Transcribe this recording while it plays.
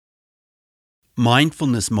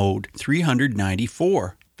Mindfulness Mode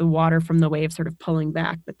 394. The water from the wave sort of pulling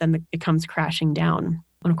back, but then it comes crashing down.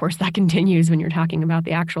 And of course, that continues when you're talking about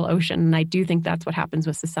the actual ocean. And I do think that's what happens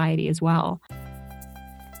with society as well.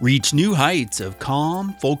 Reach new heights of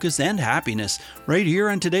calm, focus, and happiness right here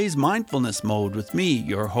on today's Mindfulness Mode with me,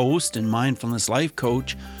 your host and mindfulness life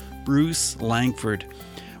coach, Bruce Langford.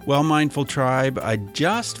 Well, Mindful Tribe, I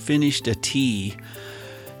just finished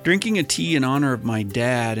drinking a tea in honor of my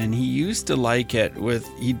dad, and he used to like it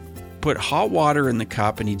he'd put hot water in the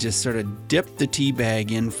cup and he just sort of dipped the tea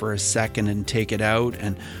bag in for a second and take it out.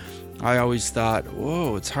 And I always thought,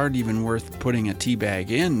 whoa, it's hardly even worth putting a tea bag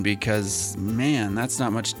in because, man, that's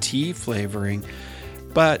not much tea flavoring.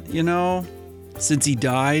 But, since he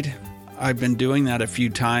died, I've been doing that a few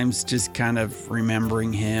times, just kind of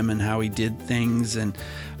remembering him and how he did things. And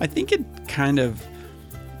I think it kind of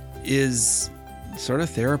is sort of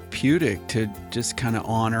therapeutic to just kind of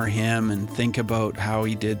honor him and think about how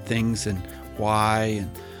he did things and why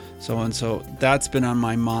and so on. So that's been on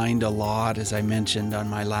my mind a lot, as I mentioned on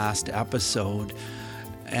my last episode.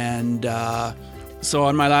 And so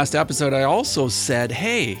on my last episode, I also said,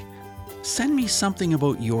 hey, send me something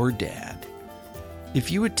about your dad.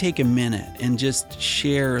 If you would take a minute and just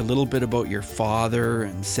share a little bit about your father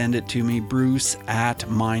and send it to me,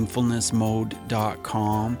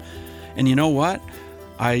 bruce@mindfulnessmode.com. And you know what?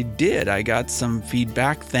 I did. I got some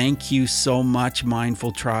feedback. Thank you so much,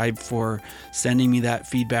 Mindful Tribe, for sending me that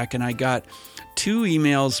feedback. And I got 2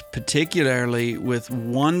 emails particularly with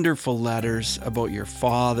wonderful letters about your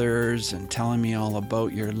fathers and telling me all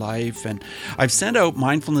about your life. And I've sent out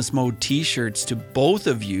Mindfulness Mode t-shirts to both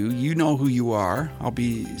of you. You know who you are. I'll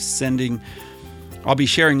be sharing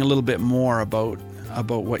a little bit more about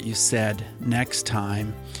what you said next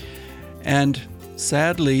time. And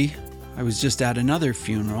sadly, I was just at another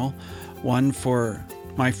funeral, one for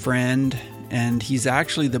my friend, and he's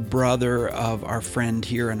actually the brother of our friend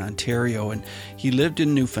here in Ontario, and he lived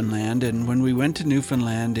in Newfoundland. And when we went to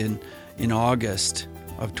Newfoundland in August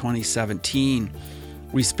of 2017,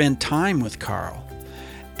 we spent time with Carl,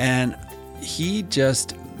 and he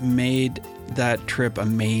just made that trip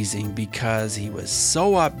amazing because he was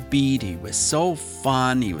so upbeat, he was so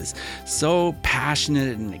fun, he was so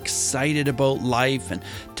passionate and excited about life and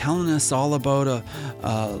telling us all about a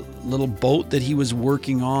little boat that he was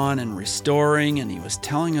working on and restoring. And he was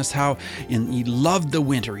telling us how he loved the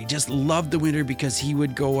winter. He just loved the winter because he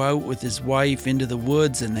would go out with his wife into the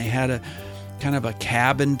woods, and they had a kind of a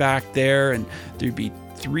cabin back there, and there'd be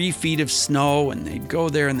 3 feet of snow, and they'd go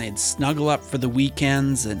there and they'd snuggle up for the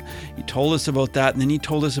weekends. And he told us about that. And then he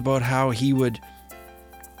told us about how he would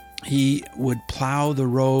plow the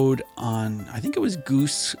road on, I think it was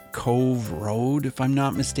Goose Cove Road, if I'm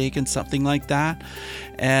not mistaken, something like that.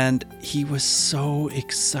 And he was so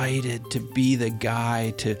excited to be the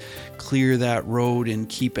guy to clear that road and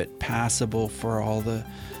keep it passable for all the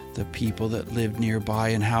people that lived nearby,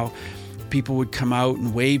 and how people would come out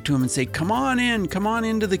and wave to him and say, come on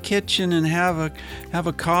into the kitchen and have a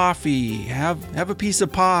coffee, have a piece of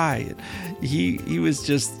pie. He was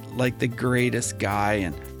just like the greatest guy.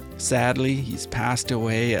 And sadly, he's passed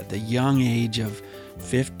away at the young age of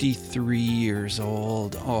 53 years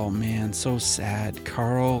old. Oh man, so sad.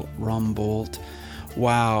 Carl Rumbold.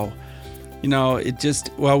 Wow.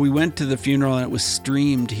 We went to the funeral and it was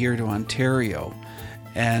streamed here to Ontario,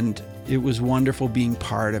 and it was wonderful being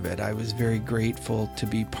part of it. I was very grateful to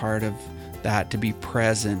be part of that, to be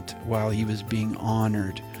present while he was being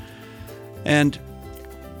honored. And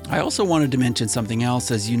I also wanted to mention something else.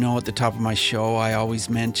 As you know, at the top of my show, I always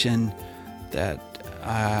mention that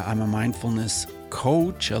I'm a mindfulness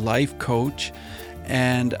coach, a life coach,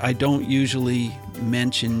 and I don't usually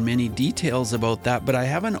mention many details about that, but I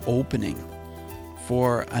have an opening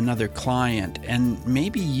for another client. And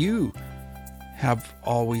maybe you have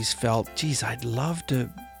always felt, geez, I'd love to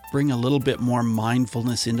bring a little bit more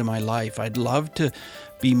mindfulness into my life. I'd love to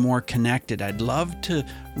be more connected. I'd love to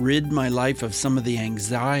rid my life of some of the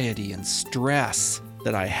anxiety and stress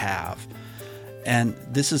that I have. And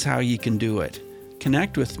this is how you can do it.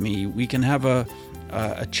 Connect with me. We can have a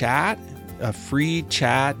chat, a free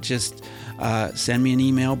chat. Just send me an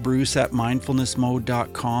email,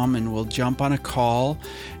 bruce@mindfulnessmode.com, and we'll jump on a call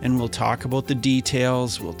and we'll talk about the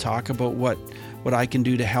details. We'll talk about what I can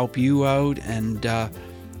do to help you out. And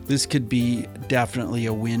this could be definitely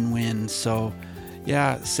a win-win. So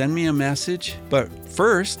yeah, send me a message. But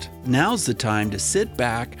first, now's the time to sit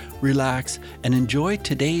back, relax, and enjoy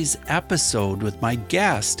today's episode with my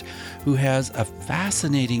guest, who has a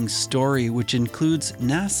fascinating story which includes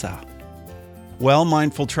NASA. Well,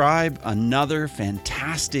 Mindful Tribe, another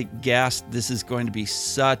fantastic guest. This is going to be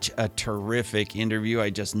such a terrific interview. I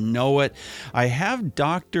just know it. I have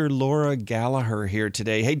Dr. Laura Gallagher here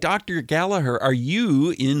today. Hey, Dr. Gallagher, are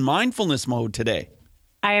you in mindfulness mode today?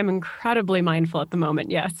 I am incredibly mindful at the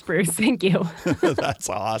moment. Yes, Bruce. Thank you. That's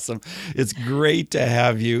awesome. It's great to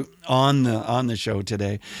have you on the show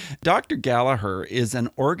today. Dr. Gallagher is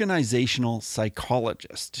an organizational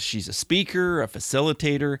psychologist. She's a speaker, a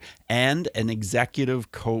facilitator, and an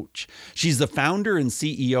executive coach. She's the founder and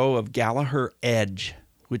CEO of Gallagher Edge,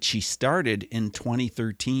 which she started in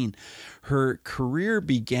 2013. Her career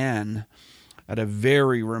began at a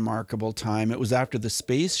very remarkable time. It was after the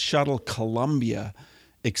Space Shuttle Columbia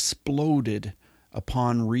exploded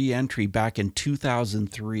upon re-entry back in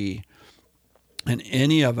 2003. And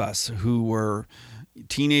any of us who were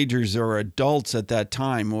teenagers or adults at that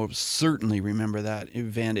time will certainly remember that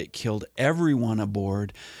event. It killed everyone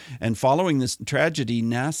aboard. And following this tragedy,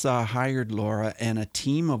 NASA hired Laura and a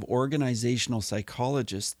team of organizational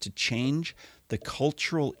psychologists to change the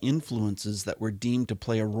cultural influences that were deemed to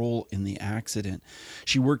play a role in the accident.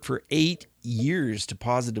 She worked for 8 years to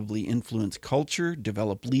positively influence culture,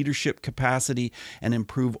 develop leadership capacity, and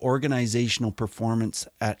improve organizational performance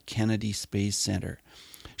at Kennedy Space Center.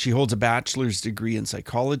 She holds a bachelor's degree in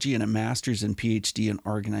psychology and a master's and PhD in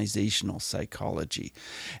organizational psychology.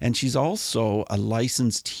 And she's also a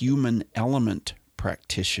licensed human element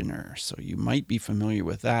practitioner, so you might be familiar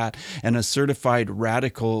with that, and a certified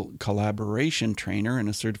radical collaboration trainer and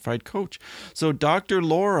a certified coach. So Dr.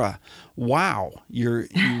 Laura, wow,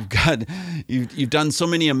 you've done so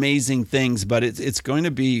many amazing things, but it's going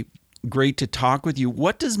to be great to talk with you.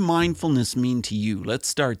 What does mindfulness mean to you? Let's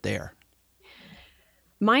start there.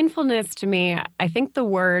 Mindfulness to me, I think the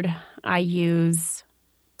word I use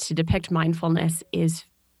to depict mindfulness is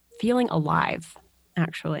feeling alive,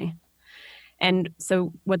 actually. And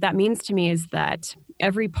so what that means to me is that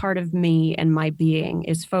every part of me and my being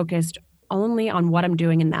is focused only on what I'm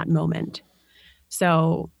doing in that moment.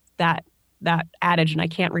 So that adage, and I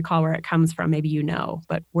can't recall where it comes from, maybe you know,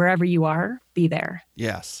 but wherever you are, be there.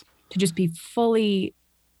 Yes. To just be fully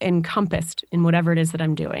encompassed in whatever it is that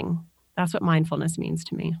I'm doing. That's what mindfulness means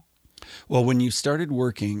to me. Well, when you started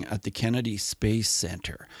working at the Kennedy Space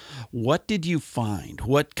Center, what did you find?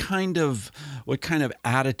 What kind of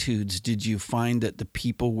attitudes did you find that the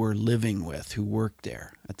people were living with who worked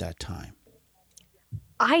there at that time?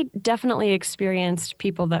 I definitely experienced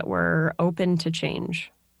people that were open to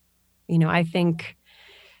change. I think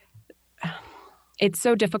it's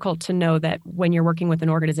so difficult to know that when you're working with an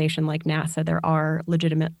organization like NASA, there are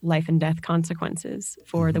legitimate life and death consequences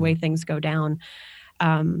for the way things go down.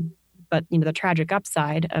 But the tragic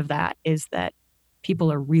upside of that is that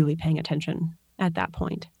people are really paying attention at that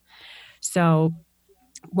point. So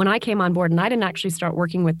when I came on board, and I didn't actually start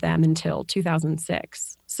working with them until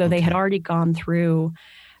 2006. So they had already gone through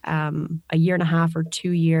a 1.5 or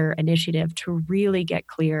 2 year initiative to really get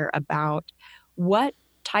clear about what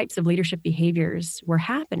types of leadership behaviors were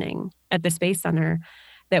happening at the Space Center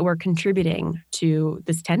that were contributing to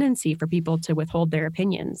this tendency for people to withhold their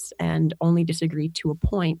opinions and only disagree to a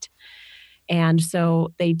point. And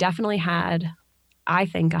so they definitely had, I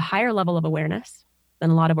think, a higher level of awareness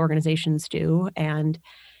than a lot of organizations do. And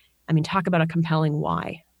talk about a compelling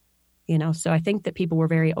why, so I think that people were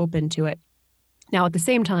very open to it. Now, at the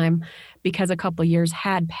same time, because a couple of years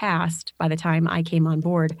had passed by the time I came on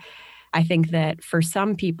board, I think that for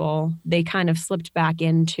some people, they kind of slipped back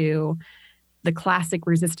into the classic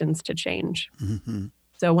resistance to change. Mm-hmm.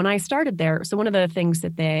 So when I started there, one of the things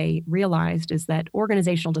that they realized is that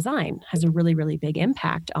organizational design has a really, really big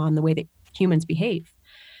impact on the way that humans behave.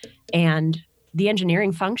 And the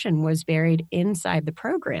engineering function was buried inside the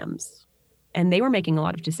programs. And they were making a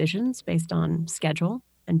lot of decisions based on schedule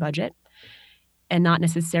and budget, and not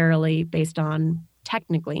necessarily based on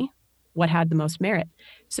technically what had the most merit.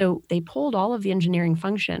 So they pulled all of the engineering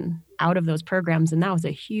function out of those programs, and that was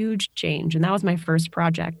a huge change. And that was my first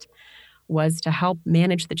project, was to help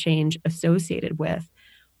manage the change associated with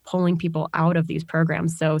pulling people out of these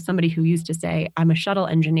programs. So somebody who used to say, I'm a shuttle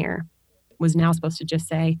engineer, was now supposed to just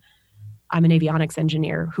say, I'm an avionics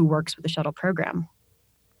engineer who works with the shuttle program.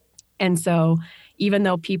 And so even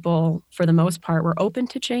though people, for the most part, were open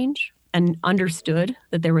to change and understood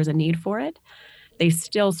that there was a need for it, they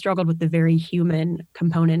still struggled with the very human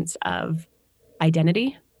components of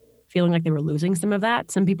identity, feeling like they were losing some of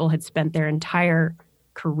that. Some people had spent their entire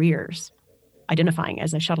careers identifying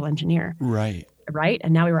as a shuttle engineer. Right.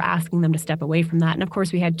 And now we were asking them to step away from that. And of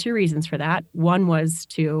course, we had 2 reasons for that. One was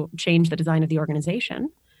to change the design of the organization.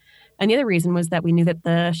 And the other reason was that we knew that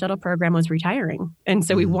the shuttle program was retiring. And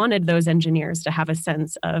so we wanted those engineers to have a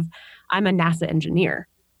sense of, I'm a NASA engineer,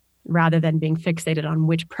 rather than being fixated on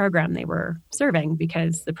which program they were serving,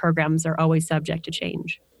 because the programs are always subject to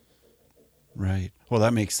change. Right. Well,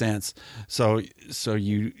 that makes sense. So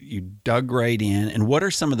you dug right in. And what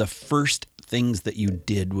are some of the first things that you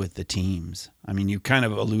did with the teams? I mean, you kind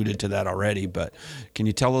of alluded to that already, but can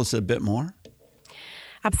you tell us a bit more?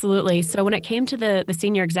 Absolutely. So when it came to the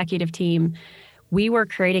senior executive team, we were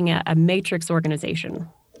creating a matrix organization.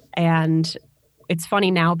 And it's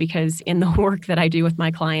funny now because in the work that I do with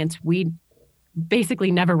my clients, we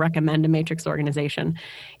basically never recommend a matrix organization.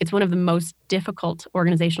 It's one of the most difficult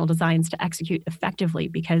organizational designs to execute effectively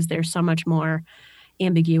because there's so much more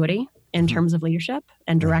ambiguity in terms of leadership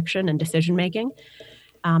and direction and decision making.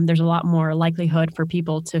 There's a lot more likelihood for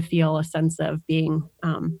people to feel a sense of being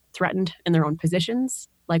threatened in their own positions.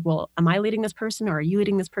 Like, well, am I leading this person or are you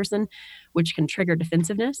leading this person? Which can trigger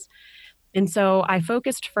defensiveness. And so I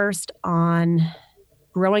focused first on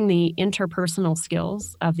growing the interpersonal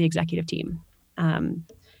skills of the executive team.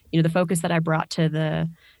 The focus that I brought to the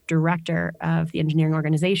director of the engineering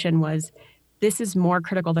organization was, this is more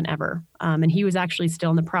critical than ever. And he was actually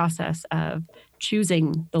still in the process of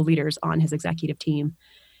choosing the leaders on his executive team.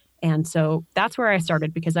 And so that's where I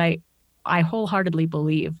started, because I wholeheartedly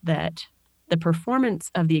believe that the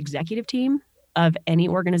performance of the executive team of any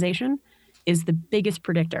organization is the biggest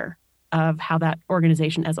predictor of how that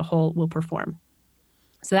organization as a whole will perform.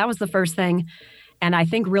 So that was the first thing. And I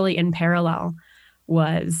think really in parallel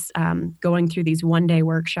was going through these one-day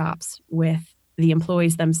workshops with the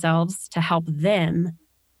employees themselves to help them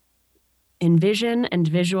envision and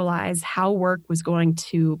visualize how work was going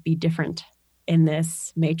to be different in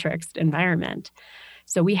this matrixed environment.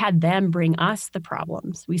 So we had them bring us the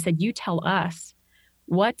problems. We said, you tell us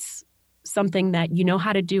what's something that you know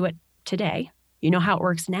how to do it today, you know how it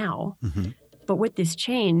works now, but with this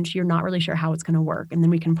change, you're not really sure how it's going to work. And then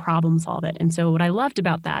we can problem solve it. And so what I loved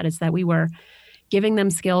about that is that we were giving them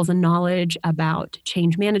skills and knowledge about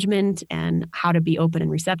change management and how to be open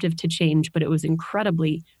and receptive to change, but it was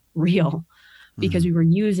incredibly real because we were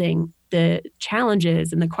using the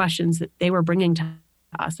challenges and the questions that they were bringing to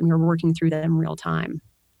us, and we were working through them real time.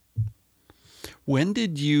 When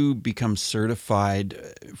did you become certified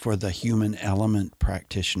for the Human Element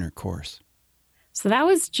Practitioner course? So that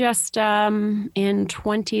was just in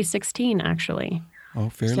 2016, actually. Oh,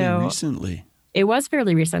 fairly recently. It was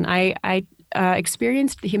fairly recent. I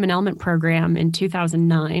experienced the Human Element program in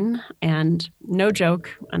 2009, and no joke,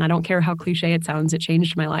 and I don't care how cliche it sounds, it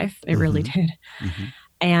changed my life. It really did.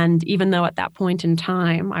 And even though at that point in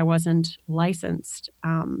time I wasn't licensed,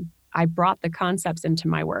 I brought the concepts into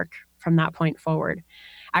my work from that point forward.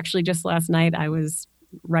 Actually, just last night I was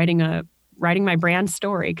writing my brand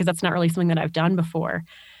story, because that's not really something that I've done before.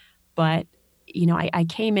 But I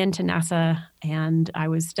came into NASA and I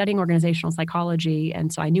was studying organizational psychology.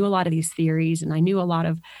 And so I knew a lot of these theories and I knew a lot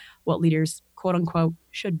of what leaders, quote unquote,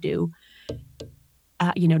 should do,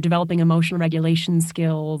 developing emotional regulation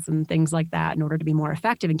skills and things like that in order to be more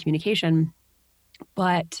effective in communication.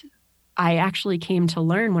 But I actually came to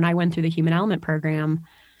learn when I went through the Human Element program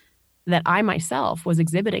that I myself was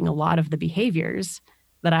exhibiting a lot of the behaviors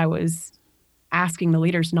that I was asking the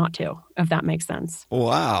leaders not to, if that makes sense.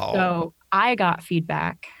 Wow. So I got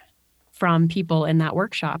feedback from people in that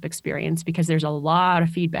workshop experience, because there's a lot of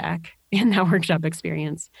feedback in that workshop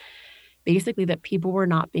experience, basically that people were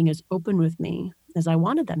not being as open with me as I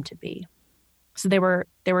wanted them to be. So there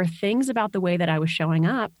were things about the way that I was showing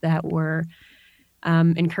up that were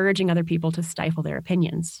encouraging other people to stifle their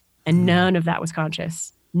opinions. And none of that was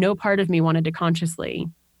conscious. No part of me wanted to consciously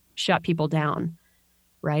shut people down,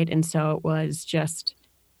 right? And so it was just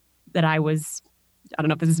that I don't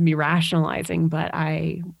know if this is me rationalizing, but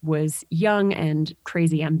I was young and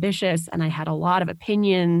crazy ambitious, and I had a lot of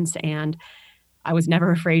opinions, and I was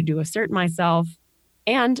never afraid to assert myself.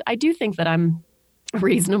 And I do think that I'm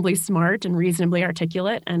reasonably smart and reasonably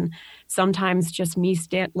articulate, and sometimes just me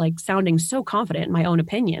sounding so confident in my own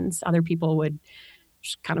opinions, other people would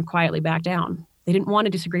just kind of quietly back down. They didn't want to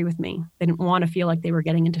disagree with me. They didn't want to feel like they were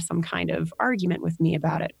getting into some kind of argument with me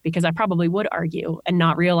about it, because I probably would argue and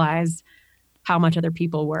not realize how much other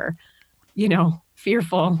people were,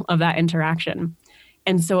 fearful of that interaction.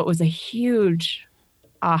 And so it was a huge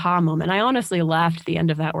aha moment. I honestly left the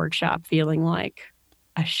end of that workshop feeling like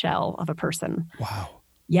a shell of a person. Wow.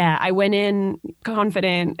 Yeah, I went in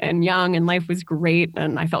confident and young, and life was great,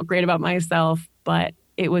 and I felt great about myself, but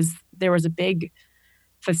there was a big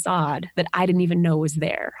facade that I didn't even know was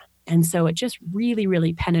there. And so it just really,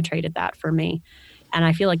 really penetrated that for me. And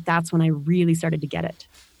I feel like that's when I really started to get it.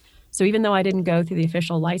 So even though I didn't go through the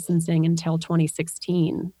official licensing until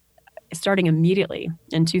 2016, starting immediately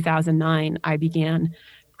in 2009, I began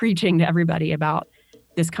preaching to everybody about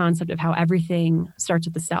this concept of how everything starts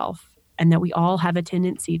with the self, and that we all have a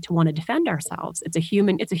tendency to want to defend ourselves. It's a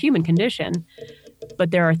human condition,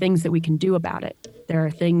 but there are things that we can do about it. There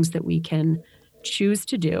are things that we can choose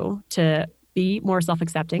to do to be more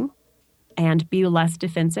self-accepting and be less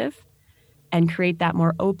defensive and create that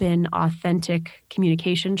more open, authentic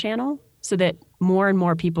communication channel so that more and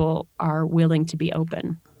more people are willing to be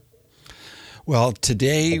open. Well,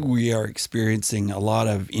 today we are experiencing a lot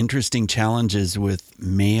of interesting challenges with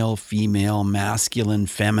male, female, masculine,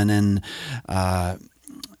 feminine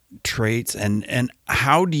traits, and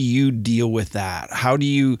how do you deal with that? How do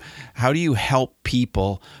you help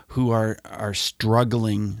people who are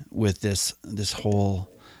struggling with this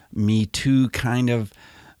whole Me Too kind of?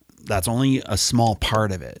 That's only a small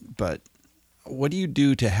part of it, but what do you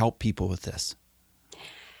do to help people with this?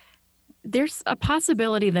 There's a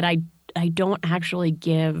possibility that I don't actually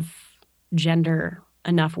give gender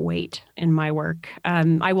enough weight in my work.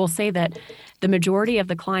 I will say that the majority of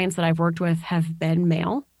the clients that I've worked with have been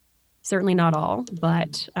male. Certainly not all,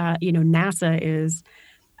 but NASA is,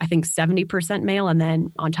 I think, 70% male. And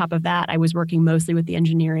then on top of that, I was working mostly with the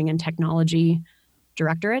engineering and technology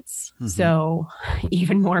directorates. Mm-hmm. So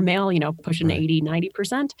even more male, pushing right. 80,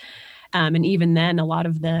 90%. And even then, a lot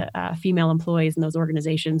of the female employees in those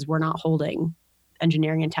organizations were not holding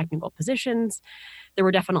engineering and technical positions. There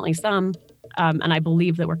were definitely some, and I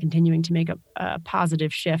believe that we're continuing to make a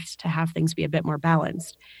positive shift to have things be a bit more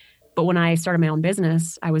balanced. But when I started my own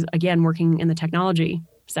business, I was, again, working in the technology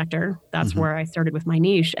sector. That's mm-hmm. where I started with my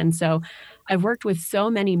niche. And so I've worked with so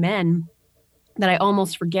many men that I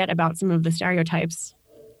almost forget about some of the stereotypes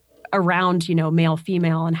around, male,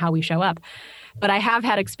 female, and how we show up. But I have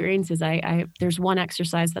had experiences. There's one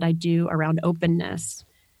exercise that I do around openness,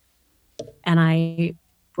 and I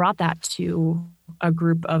brought that to a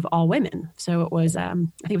group of all women. So it was, I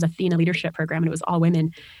think it was Athena Leadership Program, and it was all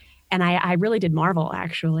women. And I really did marvel,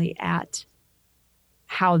 actually, at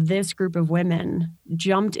how this group of women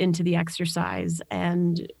jumped into the exercise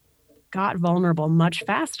and got vulnerable much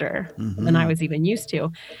faster mm-hmm. than I was even used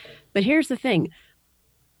to. But here's the thing.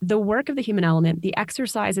 The work of the human element, the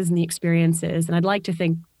exercises and the experiences, and I'd like to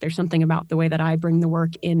think there's something about the way that I bring the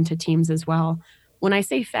work into teams as well. When I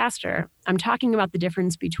say faster, I'm talking about the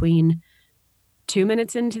difference between 2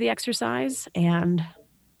 minutes into the exercise and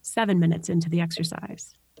 7 minutes into the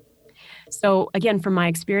exercise. So again, from my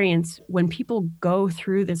experience, when people go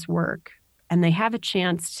through this work and they have a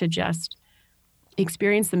chance to just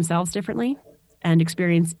experience themselves differently and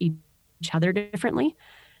experience each other differently,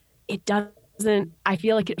 it doesn't, I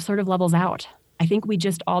feel like it sort of levels out. I think we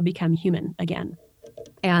just all become human again.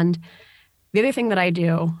 And the other thing that I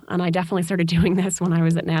do, and I definitely started doing this when I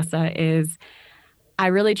was at NASA, is I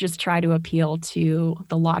really just try to appeal to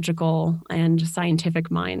the logical and scientific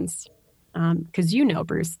minds. Because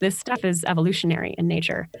Bruce, this stuff is evolutionary in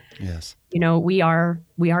nature. Yes. We are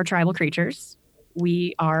tribal creatures.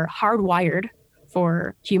 We are hardwired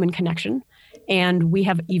for human connection, and we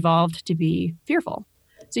have evolved to be fearful.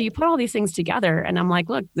 So you put all these things together, and I'm like,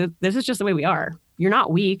 look, this is just the way we are. You're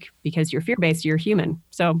not weak because you're fear-based, you're human.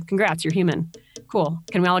 So congrats, you're human. Cool.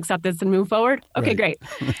 Can we all accept this and move forward? Okay, right.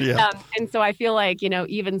 Great. Yeah. And so I feel like,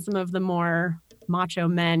 even some of the more macho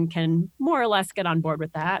men can more or less get on board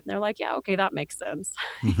with that. And they're like, yeah, okay, that makes sense.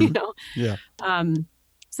 Mm-hmm. Yeah.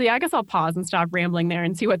 So yeah, I guess I'll pause and stop rambling there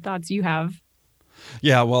and see what thoughts you have.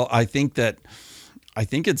 Yeah, well, I think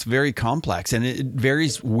it's very complex, and it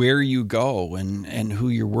varies where you go and who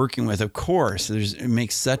you're working with. Of course, it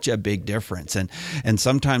makes such a big difference. And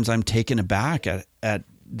sometimes I'm taken aback at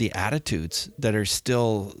the attitudes that are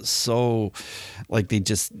still so, like, they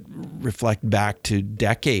just reflect back to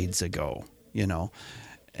decades ago,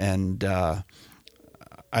 And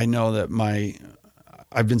I know that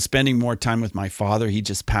I've been spending more time with my father. He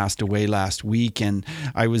just passed away last week, and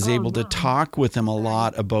I was able to talk with him a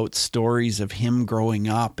lot about stories of him growing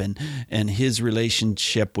up and his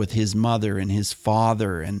relationship with his mother and his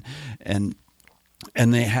father, and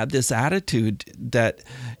they had this attitude that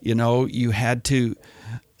you had to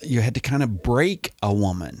kind of break a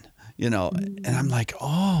woman, and I'm like,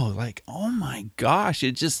 oh my gosh,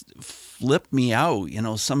 it just flipped me out,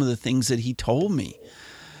 some of the things that he told me.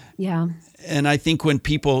 Yeah. And I think when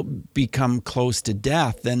people become close to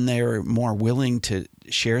death, then they're more willing to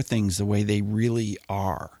share things the way they really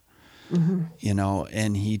are, mm-hmm.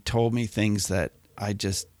 And he told me things that I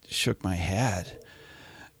just shook my head,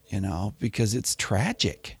 because it's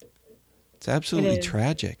tragic. It's absolutely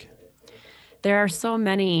tragic. There are so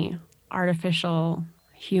many artificial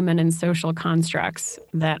human and social constructs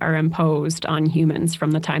that are imposed on humans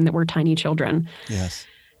from the time that we're tiny children. Yes.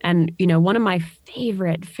 And, one of my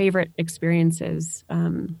favorite experiences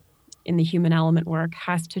in the human element work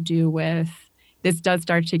has to do with, this does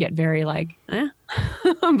start to get very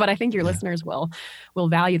but I think your listeners will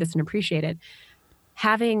value this and appreciate it.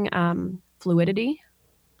 Having fluidity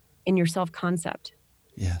in your self-concept.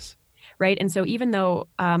 Yes. Right. And so even though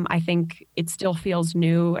I think it still feels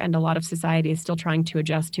new and a lot of society is still trying to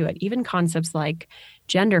adjust to it, even concepts like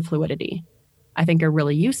gender fluidity, I think are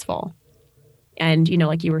really useful. And,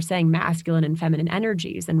 like you were saying, masculine and feminine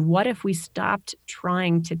energies. And what if we stopped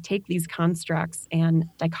trying to take these constructs and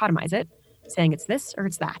dichotomize it, saying it's this or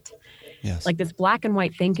it's that? Yes. Like this black and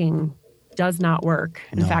white thinking does not work.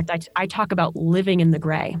 In fact, I talk about living in the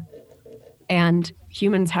gray. And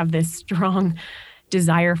humans have this strong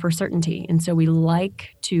desire for certainty. And so we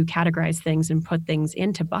like to categorize things and put things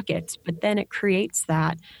into buckets, but then it creates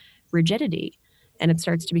that rigidity. And it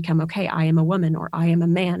starts to become, okay, I am a woman or I am a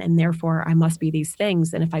man, and therefore I must be these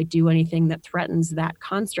things. And if I do anything that threatens that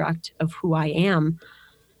construct of who I am,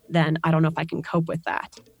 then I don't know if I can cope with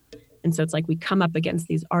that. And so it's like we come up against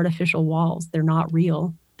these artificial walls. They're not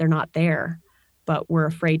real. They're not there, but we're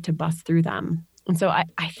afraid to bust through them. And so I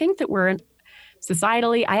think that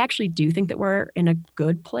societally, I actually do think that we're in a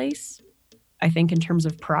good place. I think in terms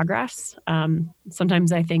of progress,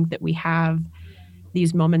 sometimes I think that we have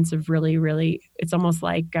these moments of really, really, it's almost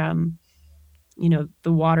like, the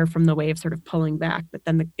water from the wave sort of pulling back, but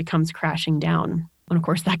then it comes crashing down. And of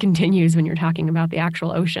course, that continues when you're talking about the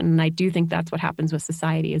actual ocean. And I do think that's what happens with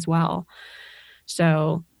society as well.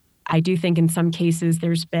 So I do think in some cases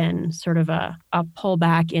there's been sort of a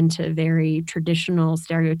pullback into very traditional,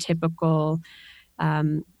 stereotypical,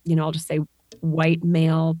 I'll just say white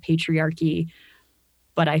male patriarchy.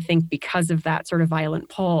 But I think because of that sort of violent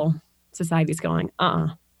pull, society's going, right?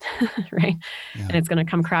 Yeah. And it's going to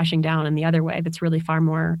come crashing down in the other way that's really far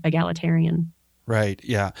more egalitarian. Right.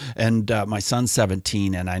 Yeah. And my son's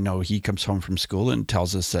 17, and I know he comes home from school and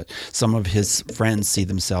tells us that some of his friends see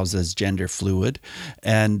themselves as gender fluid.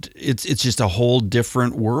 And it's just a whole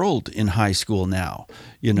different world in high school now.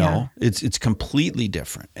 Yeah. It's completely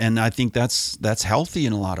different. And I think that's healthy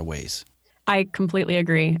in a lot of ways. I completely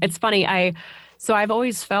agree. It's funny. I've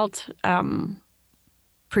always felt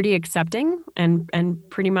pretty accepting and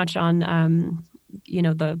pretty much on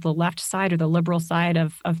the left side or the liberal side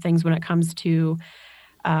of things when it comes to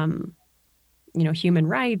human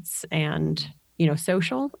rights and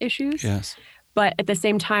social issues. Yes. But at the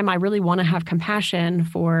same time, I really want to have compassion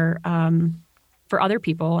for other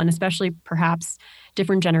people, and especially perhaps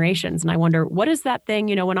different generations. And I wonder, what is that thing,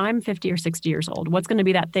 when I'm 50 or 60 years old, what's going to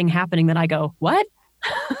be that thing happening that I go, what?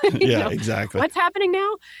 Exactly. What's happening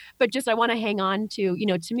now? But just I want to hang on to,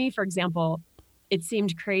 to me, for example, it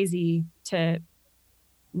seemed crazy to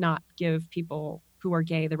not give people who are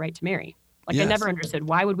gay the right to marry. Like, yes. I never understood,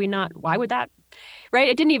 why would that, right?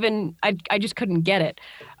 It didn't even, I just couldn't get it.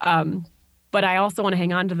 But I also want to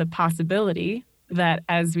hang on to the possibility that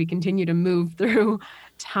as we continue to move through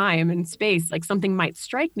time and space, like something might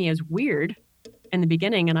strike me as weird in the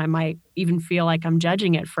beginning, and I might even feel like I'm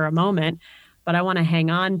judging it for a moment. But I want to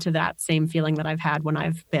hang on to that same feeling that I've had when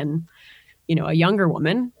I've been, a younger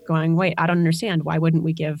woman going, wait, I don't understand. Why wouldn't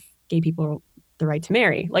we give gay people the right to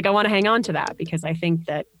marry? Like, I want to hang on to that because I think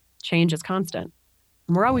that change is constant.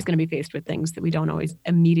 And we're always going to be faced with things that we don't always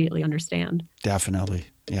immediately understand. Definitely.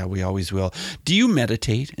 Yeah, we always will. Do you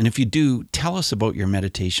meditate? And if you do, tell us about your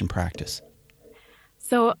meditation practice.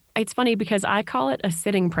 So it's funny because I call it a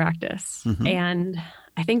sitting practice. Mm-hmm. And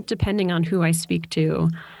I think depending on who I speak to,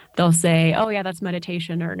 they'll say, oh, yeah, that's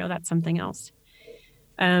meditation, or no, that's something else.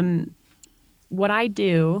 What I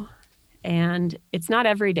do, and it's not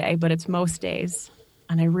every day, but it's most days,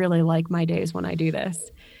 and I really like my days when I do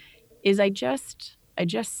this, is I just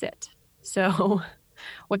sit. So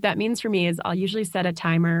what that means for me is I'll usually set a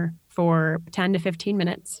timer for 10 to 15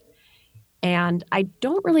 minutes, and I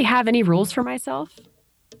don't really have any rules for myself,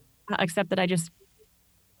 except that I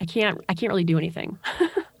can't really do anything.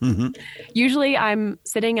 Mm-hmm. Usually I'm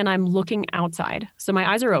sitting and I'm looking outside. So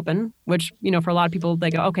my eyes are open, which, for a lot of people, they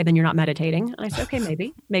go, okay, then you're not meditating. And I say, okay,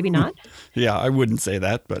 maybe not. Yeah, I wouldn't say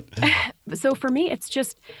that, but. So for me, it's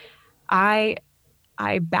just, I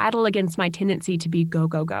battle against my tendency to be go,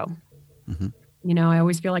 go, go. Mm-hmm. I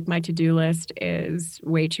always feel like my to-do list is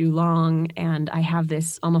way too long, and I have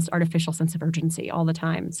this almost artificial sense of urgency all the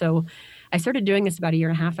time. So I started doing this about a year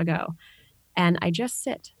and a half ago, and I just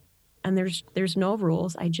sit. And there's no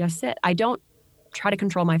rules. I just sit. I don't try to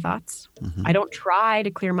control my thoughts. Mm-hmm. I don't try to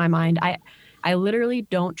clear my mind. I literally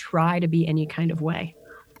don't try to be any kind of way.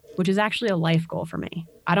 which is actually a life goal for me.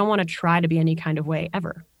 I don't want to try to be any kind of way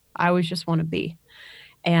ever. I always just want to be.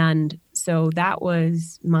 And so that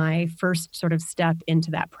was my first sort of step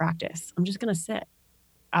into that practice. I'm just going to sit.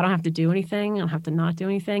 I don't have to do anything. I don't have to not do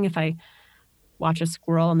anything. If I watch a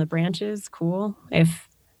squirrel on the branches, cool. If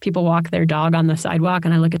people walk their dog on the sidewalk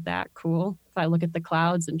and I look at that, cool. If I look at the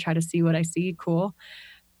clouds and try to see what I see, cool.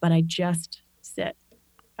 But I just sit.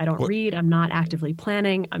 I don't read. I'm not actively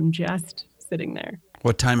planning. I'm just sitting there.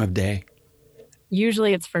 What time of day?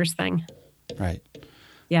 Usually it's first thing. Right.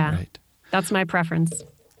 Yeah. Right. That's my preference.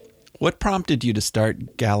 What prompted you to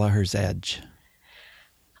start Gallagher's Edge?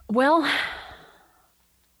 Well,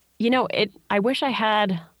 I wish I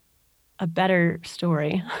had a better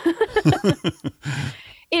story.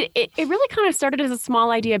 It really kind of started as a small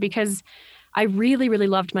idea because I really, really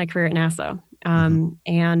loved my career at NASA.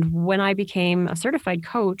 And when I became a certified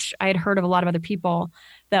coach, I had heard of a lot of other people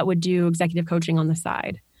that would do executive coaching on the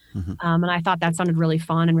side. And I thought that sounded really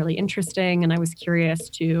fun and really interesting. And I was curious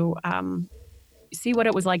to see what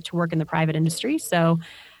it was like to work in the private industry. So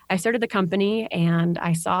I started the company and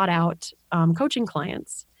I sought out coaching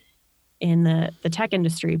clients in the tech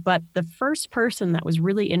industry. But the first person that was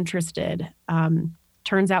really interested,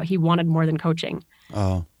 turns out he wanted more than coaching.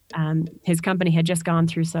 Oh. His company had just gone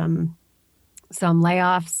through some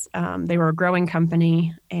layoffs. They were a growing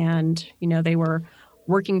company and, they were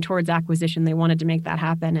working towards acquisition. They wanted to make that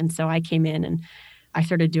happen. And so I came in and I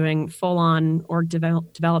started doing full-on org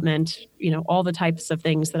development, all the types of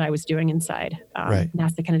things that I was doing inside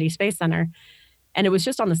NASA Kennedy Space Center. And it was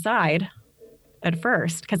just on the side at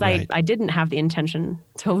first because I didn't have the intention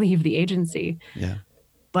to leave the agency. Yeah.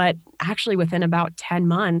 But actually within about 10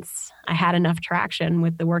 months, I had enough traction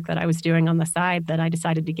with the work that I was doing on the side that I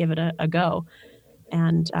decided to give it a go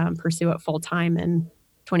and pursue it full-time in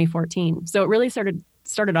 2014. So it really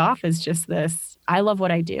started off as just this, I love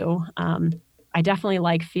what I do. I definitely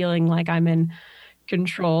like feeling like I'm in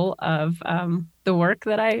control of the work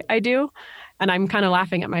that I do. And I'm kind of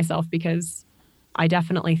laughing at myself because I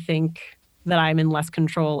definitely think that I'm in less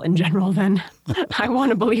control in general than I want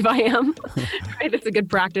to believe I am. Right? It's a good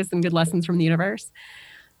practice and good lessons from the universe.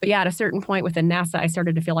 But yeah, at a certain point within NASA, I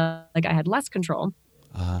started to feel like I had less control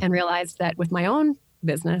and realized that with my own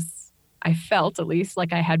business, I felt at least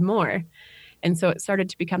like I had more. And so it started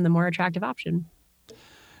to become the more attractive option.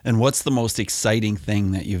 And what's the most exciting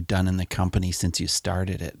thing that you've done in the company since you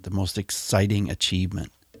started it? The most exciting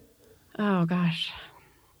achievement? Oh, gosh.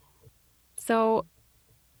 So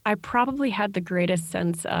I probably had the greatest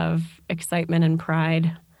sense of excitement and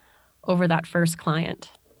pride over that first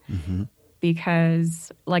client.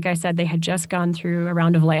 Because, like I said, they had just gone through a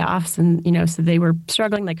round of layoffs and, so they were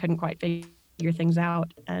struggling. They couldn't quite figure things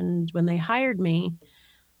out. And when they hired me,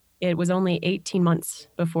 it was only 18 months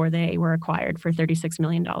before they were acquired for $36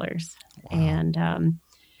 million. Wow. And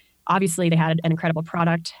obviously they had an incredible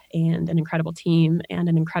product and an incredible team and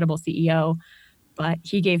an incredible CEO, but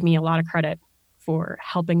he gave me a lot of credit for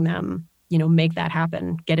helping them, make that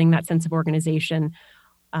happen, getting that sense of organization,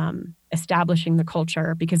 establishing the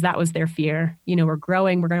culture, because that was their fear. We're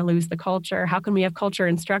growing, we're going to lose the culture. How can we have culture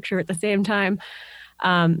and structure at the same time?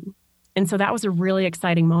 And so that was a really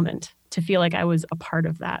exciting moment to feel like I was a part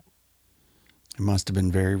of that. It must have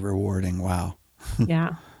been very rewarding. Wow.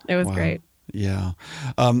 Yeah, it was great. Yeah.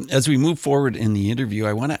 As we move forward in the interview,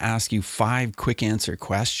 I want to ask you 5 quick answer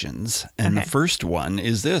questions. And the first one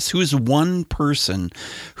is this: who is one person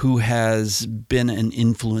who has been an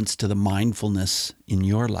influence to the mindfulness in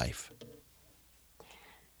your life?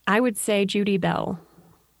 I would say Judy Bell.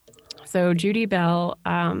 So Judy Bell,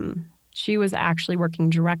 she was actually working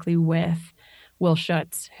directly with Will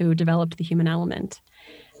Schutz, who developed the human element.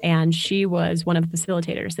 And she was one of the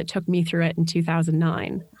facilitators that took me through it in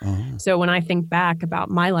 2009. So when I think back about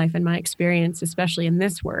my life and my experience, especially in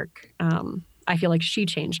this work, I feel like she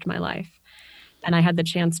changed my life. And I had the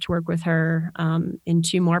chance to work with her in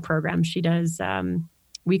 2 more programs. She does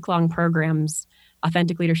week-long programs,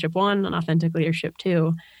 Authentic Leadership 1 and Authentic Leadership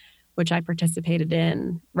 2, which I participated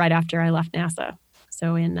in right after I left NASA.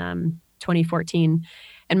 So in 2014.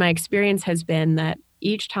 And my experience has been that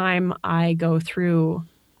each time I go through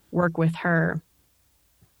work with her,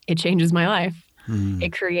 it changes my life.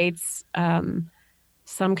 It creates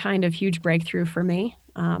some kind of huge breakthrough for me,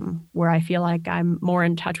 where I feel like I'm more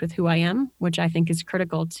in touch with who I am, which I think is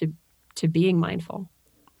critical to being mindful.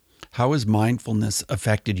 How has mindfulness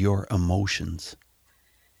affected your emotions?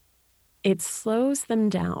 It slows them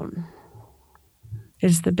down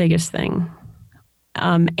is the biggest thing.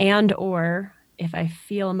 And or if I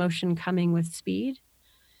feel emotion coming with speed,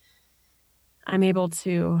 I'm able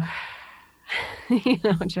to,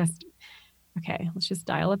 just Okay, let's just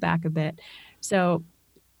dial it back a bit. So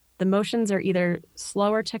the motions are either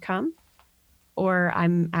slower to come or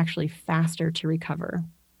I'm actually faster to recover.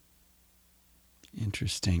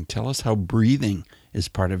 Interesting. Tell us how breathing is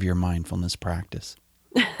part of your mindfulness practice.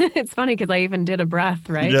 It's funny because I even did a breath,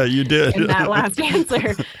 right? Yeah, you did. In that last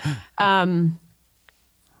answer. I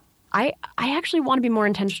actually want to be more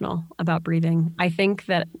intentional about breathing. I think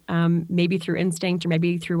that maybe through instinct or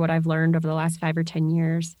maybe through what I've learned over the last 5 or 10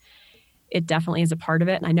 years, it definitely is a part of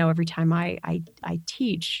it. And I know every time I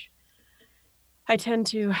teach, I tend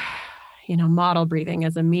to, model breathing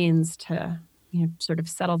as a means to, sort of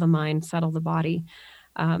settle the mind, settle the body.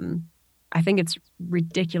 I think it's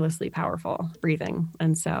ridiculously powerful, breathing.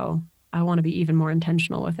 And so I want to be even more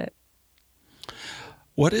intentional with it.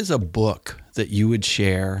 What is a book that you would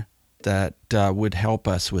share that would help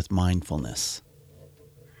us with mindfulness?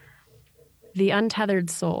 The Untethered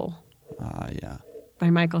Soul. Yeah. By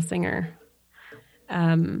Michael Singer.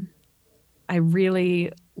 I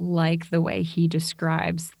really like the way he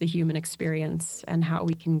describes the human experience and how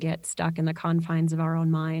we can get stuck in the confines of our own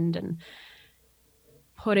mind and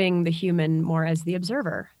putting the human more as the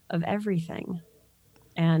observer of everything.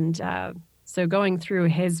 And so going through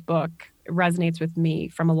his book resonates with me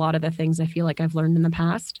from a lot of the things I feel like I've learned in the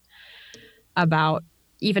past about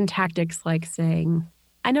even tactics like saying,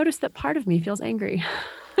 I noticed that part of me feels angry,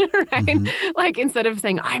 right? Mm-hmm. Like instead of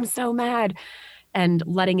saying, I'm so mad and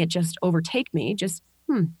letting it just overtake me, just,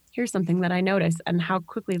 here's something that I notice and how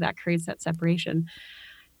quickly that creates that separation.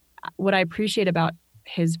 What I appreciate about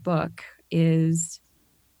his book is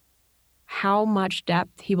how much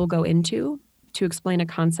depth he will go into to explain a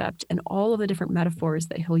concept and all of the different metaphors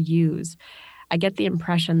that he'll use. I get the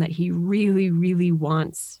impression that he really, really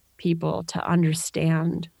wants people to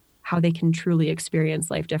understand how they can truly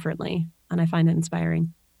experience life differently. And I find it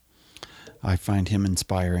inspiring. I find him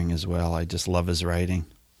inspiring as well. I just love his writing.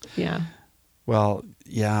 Yeah. Well,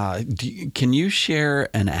 yeah. Can you share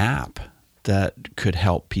an app that could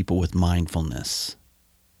help people with mindfulness?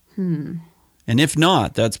 And if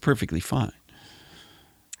not, that's perfectly fine.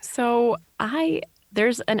 So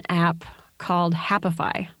there's an app called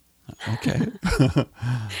Happify. Okay.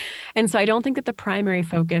 And so I don't think that the primary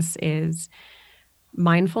focus is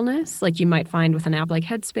mindfulness, like you might find with an app like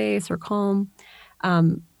Headspace or Calm.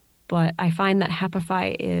 But I find that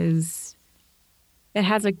Happify it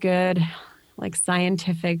has a good, like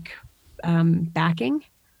scientific backing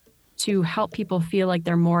to help people feel like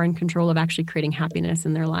they're more in control of actually creating happiness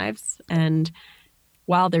in their lives. And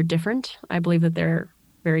while they're different, I believe that they're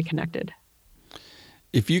very connected.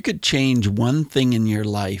 If you could change one thing in your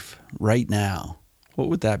life right now, what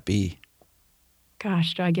would that be?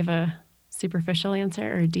 Gosh, do I give a superficial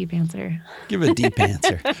answer or a deep answer? Give a deep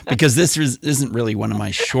answer, because this isn't really one of my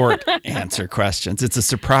short answer questions. It's a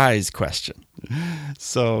surprise question.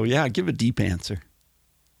 So yeah, give a deep answer.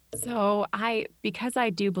 So because I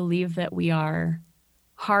do believe that we are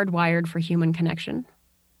hardwired for human connection,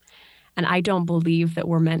 and I don't believe that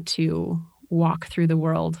we're meant to walk through the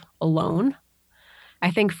world alone.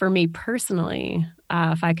 I think for me personally,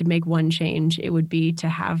 if I could make one change, it would be to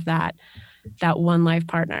have that one life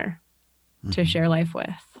partner to share life with.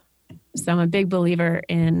 So I'm a big believer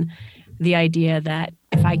in the idea that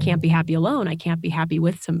if I can't be happy alone, I can't be happy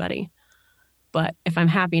with somebody. But if I'm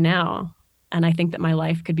happy now, and I think that my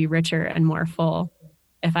life could be richer and more full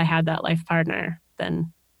if I had that life partner,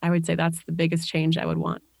 then I would say that's the biggest change I would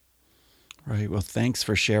want. Right. Well, thanks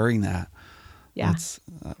for sharing that. Yeah. That's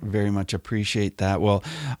very much appreciate that. Well,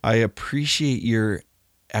 I appreciate your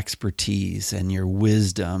expertise and your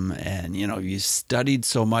wisdom, and you studied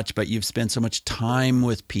so much, but you've spent so much time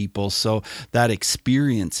with people, so that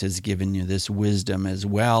experience has given you this wisdom as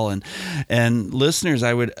well. And listeners,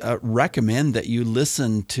 I would recommend that you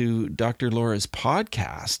listen to Dr. Laura's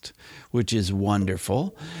podcast, which is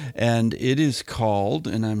wonderful, and it is called,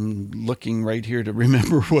 and I'm looking right here to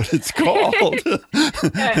remember what it's called.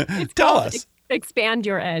 Tell us. Expand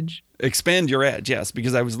Your Edge. Expand Your Edge, yes,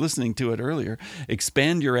 because I was listening to it earlier.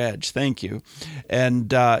 Expand Your Edge, thank you.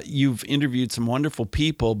 And you've interviewed some wonderful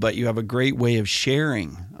people, but you have a great way of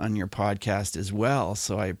sharing on your podcast as well,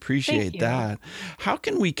 so I appreciate that. How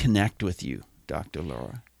can we connect with you, Dr.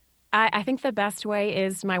 Laura? I think the best way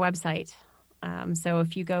is my website. So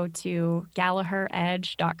if you go to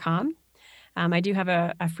GallagherEdge.com, I do have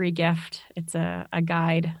a free gift. It's a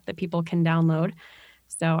guide that people can download.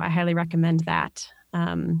 So I highly recommend that.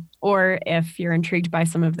 Or if you're intrigued by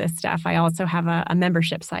some of this stuff, I also have a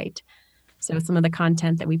membership site. So some of the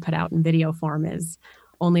content that we put out in video form is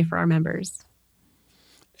only for our members.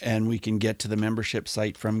 And we can get to the membership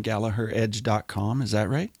site from GallagherEdge.com. Is that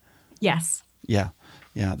right? Yes. Yeah.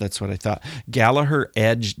 Yeah, that's what I thought.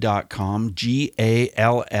 GallagherEdge.com,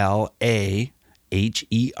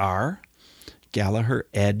 GALLAHER,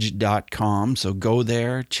 GallagherEdge.com. So go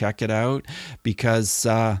there, check it out, because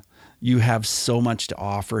you have so much to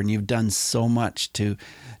offer, and you've done so much to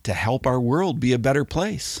help our world be a better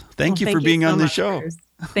place. Thank you for being on the show. Bruce.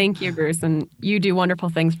 Thank you, Bruce. And you do wonderful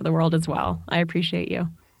things for the world as well. I appreciate you.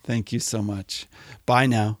 Thank you so much. Bye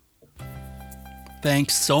now.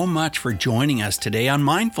 Thanks so much for joining us today on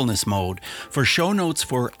Mindfulness Mode. For show notes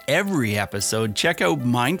for every episode, check out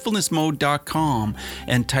mindfulnessmode.com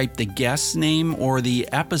and type the guest name or the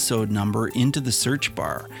episode number into the search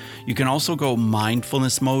bar. You can also go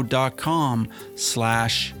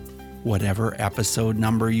mindfulnessmode.com/whatever episode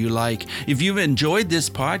number you like. If you've enjoyed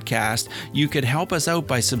this podcast, you could help us out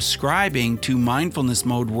by subscribing to Mindfulness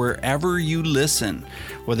Mode wherever you listen,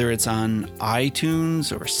 whether it's on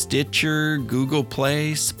iTunes or Stitcher, Google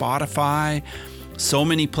Play, Spotify. So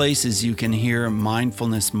many places you can hear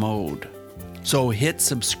Mindfulness Mode. So hit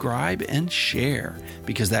subscribe and share,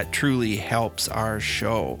 because that truly helps our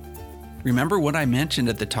show. Remember what I mentioned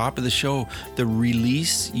at the top of the show, the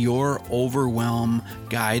Release Your Overwhelm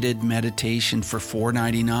guided meditation for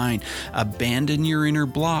 $4.99. Abandon your inner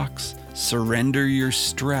blocks, surrender your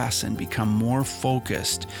stress, and become more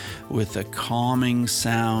focused with the calming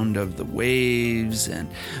sound of the waves and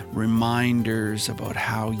reminders about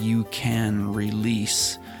how you can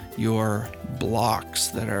release your blocks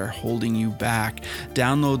that are holding you back.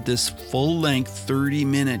 Download this full-length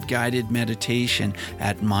 30-minute guided meditation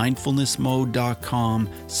at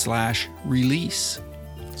mindfulnessmode.com/release.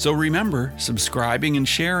 So remember, subscribing and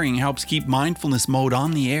sharing helps keep Mindfulness Mode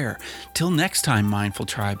on the air. Till next time, Mindful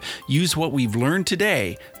Tribe, use what we've learned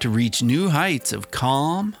today to reach new heights of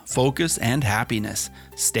calm, focus, and happiness.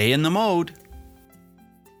 Stay in the mode.